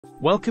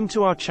Welcome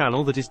to our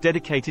channel that is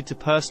dedicated to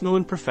personal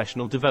and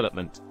professional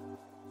development.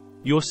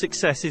 Your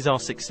success is our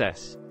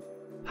success.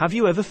 Have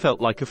you ever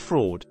felt like a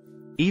fraud,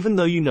 even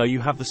though you know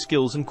you have the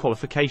skills and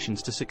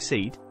qualifications to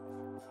succeed?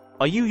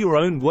 Are you your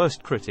own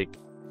worst critic?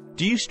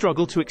 Do you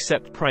struggle to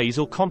accept praise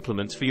or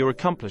compliments for your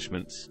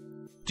accomplishments?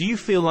 Do you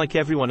feel like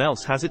everyone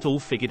else has it all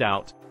figured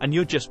out, and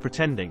you're just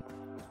pretending?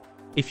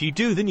 If you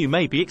do, then you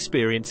may be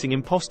experiencing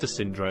imposter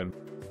syndrome.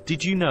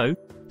 Did you know?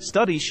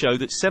 Studies show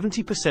that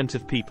 70%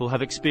 of people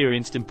have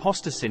experienced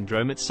imposter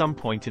syndrome at some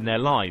point in their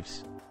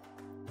lives.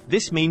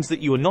 This means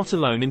that you are not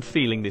alone in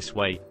feeling this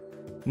way.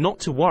 Not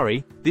to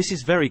worry, this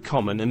is very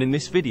common, and in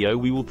this video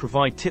we will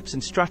provide tips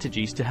and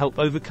strategies to help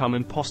overcome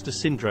imposter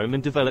syndrome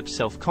and develop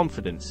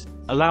self-confidence,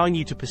 allowing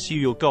you to pursue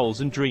your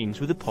goals and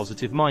dreams with a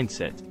positive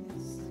mindset.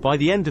 By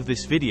the end of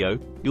this video,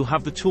 you'll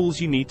have the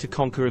tools you need to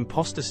conquer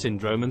imposter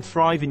syndrome and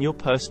thrive in your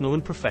personal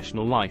and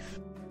professional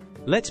life.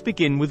 Let's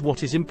begin with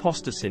what is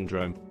imposter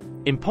syndrome.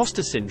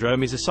 Imposter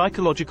syndrome is a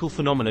psychological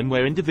phenomenon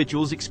where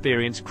individuals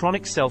experience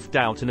chronic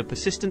self-doubt and a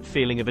persistent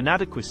feeling of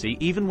inadequacy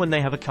even when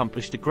they have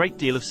accomplished a great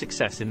deal of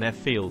success in their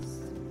field.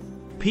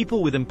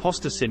 People with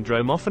imposter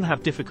syndrome often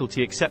have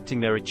difficulty accepting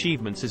their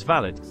achievements as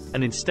valid,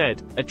 and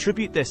instead,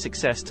 attribute their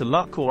success to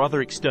luck or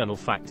other external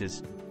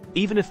factors,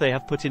 even if they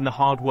have put in the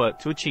hard work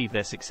to achieve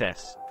their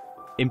success.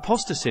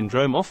 Imposter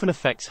syndrome often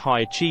affects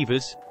high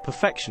achievers,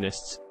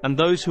 perfectionists, and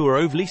those who are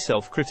overly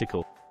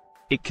self-critical.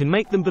 It can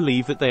make them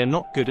believe that they are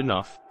not good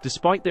enough,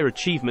 despite their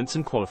achievements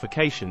and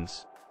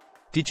qualifications.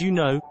 Did you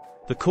know?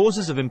 The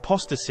causes of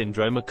imposter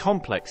syndrome are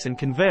complex and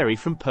can vary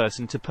from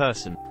person to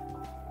person.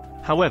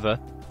 However,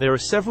 there are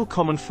several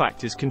common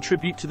factors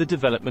contribute to the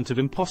development of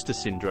imposter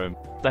syndrome.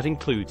 That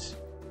includes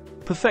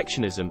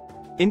perfectionism.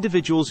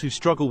 Individuals who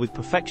struggle with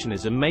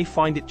perfectionism may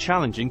find it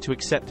challenging to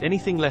accept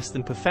anything less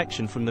than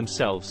perfection from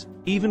themselves,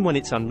 even when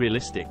it's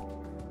unrealistic.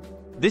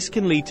 This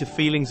can lead to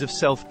feelings of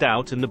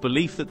self-doubt and the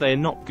belief that they are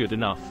not good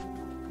enough.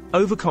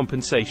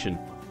 Overcompensation.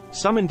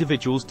 Some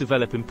individuals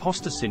develop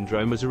imposter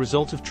syndrome as a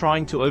result of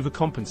trying to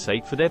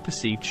overcompensate for their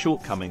perceived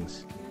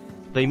shortcomings.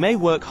 They may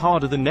work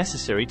harder than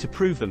necessary to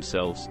prove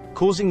themselves,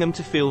 causing them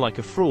to feel like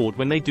a fraud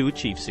when they do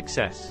achieve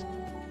success.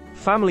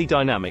 Family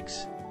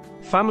dynamics.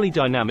 Family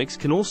dynamics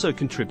can also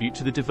contribute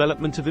to the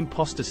development of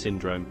imposter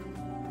syndrome.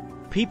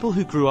 People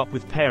who grew up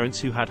with parents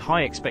who had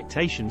high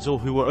expectations or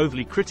who were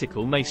overly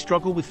critical may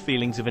struggle with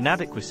feelings of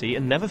inadequacy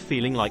and never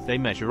feeling like they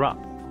measure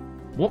up.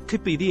 What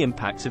could be the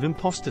impacts of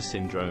imposter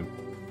syndrome?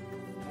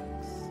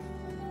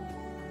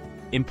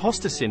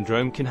 Imposter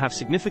syndrome can have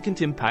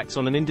significant impacts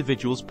on an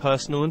individual's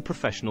personal and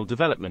professional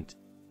development.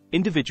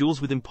 Individuals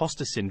with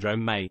imposter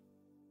syndrome may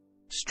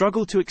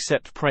struggle to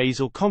accept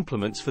praise or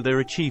compliments for their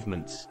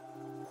achievements,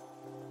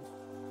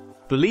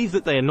 believe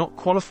that they are not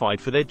qualified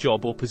for their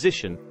job or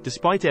position,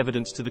 despite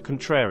evidence to the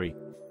contrary,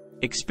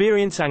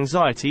 experience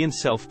anxiety and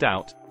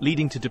self-doubt,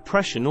 leading to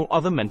depression or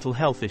other mental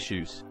health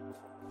issues,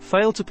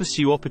 fail to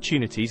pursue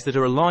opportunities that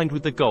are aligned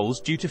with their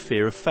goals due to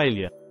fear of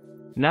failure.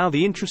 Now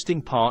the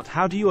interesting part: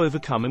 how do you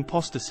overcome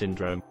imposter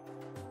syndrome?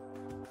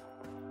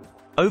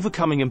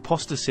 Overcoming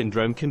imposter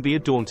syndrome can be a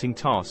daunting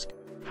task.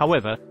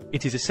 However,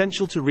 it is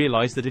essential to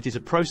realize that it is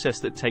a process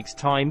that takes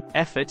time,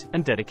 effort,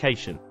 and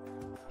dedication.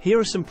 Here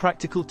are some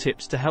practical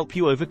tips to help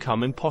you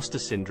overcome imposter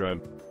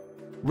syndrome.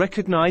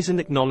 Recognize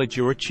and acknowledge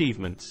your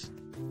achievements.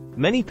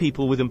 Many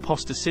people with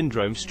imposter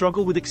syndrome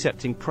struggle with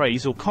accepting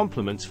praise or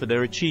compliments for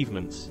their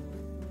achievements.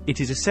 It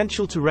is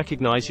essential to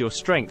recognize your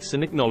strengths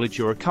and acknowledge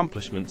your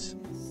accomplishments,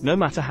 no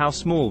matter how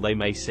small they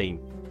may seem.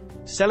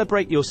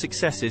 Celebrate your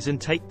successes and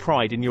take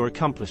pride in your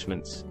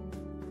accomplishments.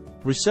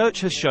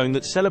 Research has shown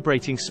that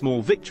celebrating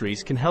small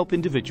victories can help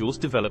individuals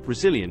develop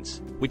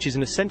resilience, which is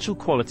an essential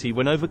quality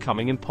when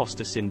overcoming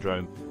imposter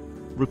syndrome.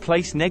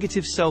 Replace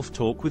negative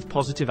self-talk with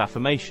positive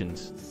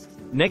affirmations.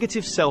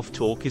 Negative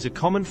self-talk is a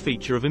common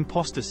feature of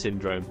imposter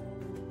syndrome.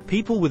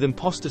 People with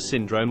imposter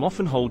syndrome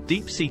often hold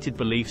deep-seated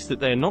beliefs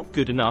that they are not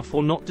good enough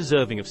or not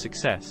deserving of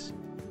success.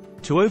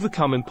 To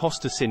overcome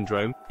imposter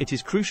syndrome, it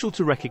is crucial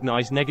to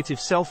recognize negative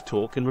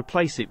self-talk and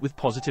replace it with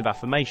positive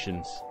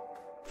affirmations.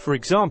 For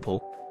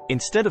example,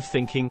 instead of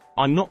thinking,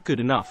 "I'm not good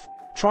enough,"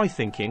 try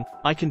thinking,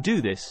 "I can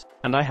do this,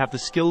 and I have the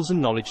skills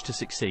and knowledge to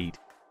succeed."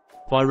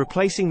 By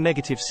replacing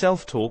negative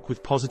self-talk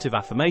with positive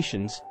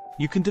affirmations,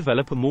 you can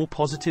develop a more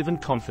positive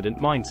and confident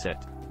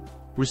mindset.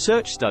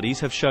 Research studies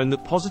have shown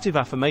that positive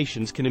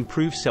affirmations can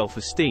improve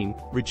self-esteem,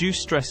 reduce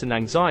stress and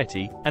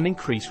anxiety, and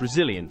increase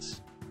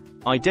resilience.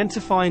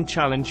 Identify and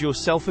challenge your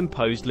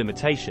self-imposed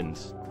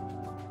limitations.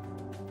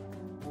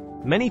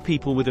 Many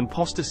people with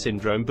imposter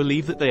syndrome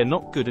believe that they are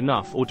not good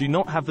enough or do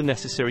not have the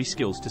necessary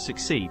skills to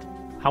succeed.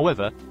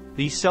 However,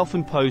 these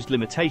self-imposed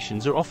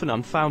limitations are often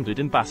unfounded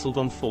and based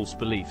on false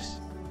beliefs.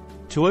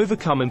 To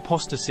overcome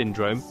imposter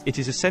syndrome, it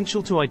is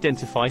essential to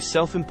identify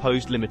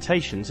self-imposed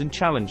limitations and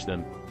challenge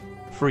them.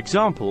 For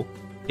example,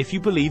 if you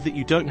believe that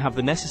you don't have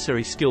the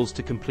necessary skills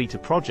to complete a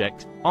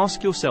project,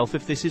 ask yourself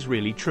if this is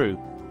really true.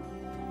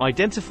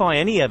 Identify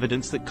any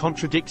evidence that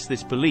contradicts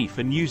this belief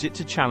and use it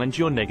to challenge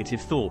your negative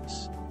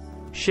thoughts.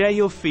 Share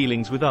your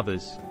feelings with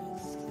others.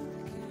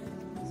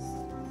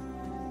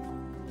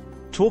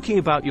 Talking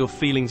about your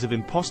feelings of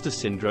imposter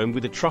syndrome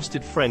with a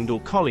trusted friend or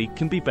colleague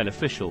can be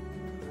beneficial.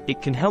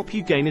 It can help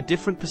you gain a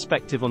different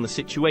perspective on the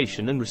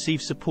situation and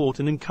receive support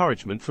and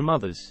encouragement from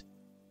others.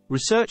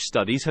 Research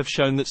studies have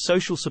shown that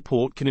social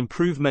support can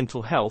improve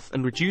mental health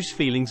and reduce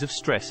feelings of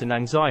stress and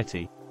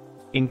anxiety.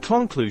 In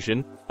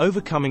conclusion,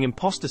 overcoming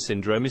imposter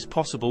syndrome is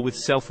possible with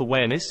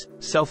self-awareness,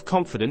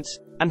 self-confidence,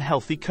 and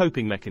healthy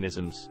coping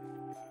mechanisms.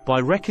 By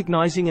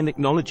recognizing and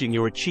acknowledging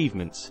your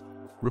achievements,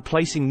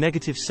 replacing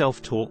negative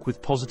self-talk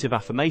with positive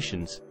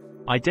affirmations,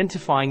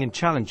 identifying and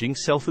challenging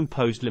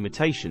self-imposed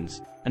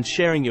limitations, and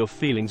sharing your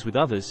feelings with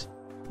others,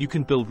 you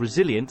can build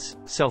resilience,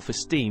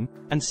 self-esteem,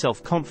 and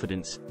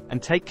self-confidence,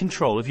 and take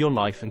control of your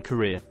life and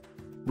career.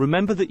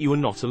 Remember that you are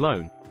not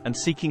alone, and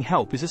seeking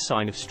help is a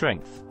sign of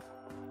strength.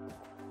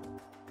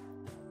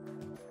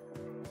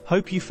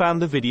 Hope you found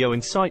the video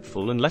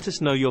insightful, and let us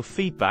know your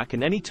feedback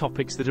and any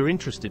topics that are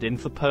interested in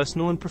for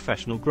personal and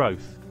professional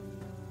growth.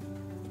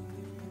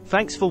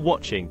 Thanks for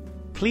watching.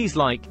 Please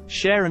like,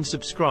 share and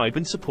subscribe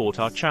and support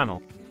our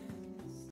channel.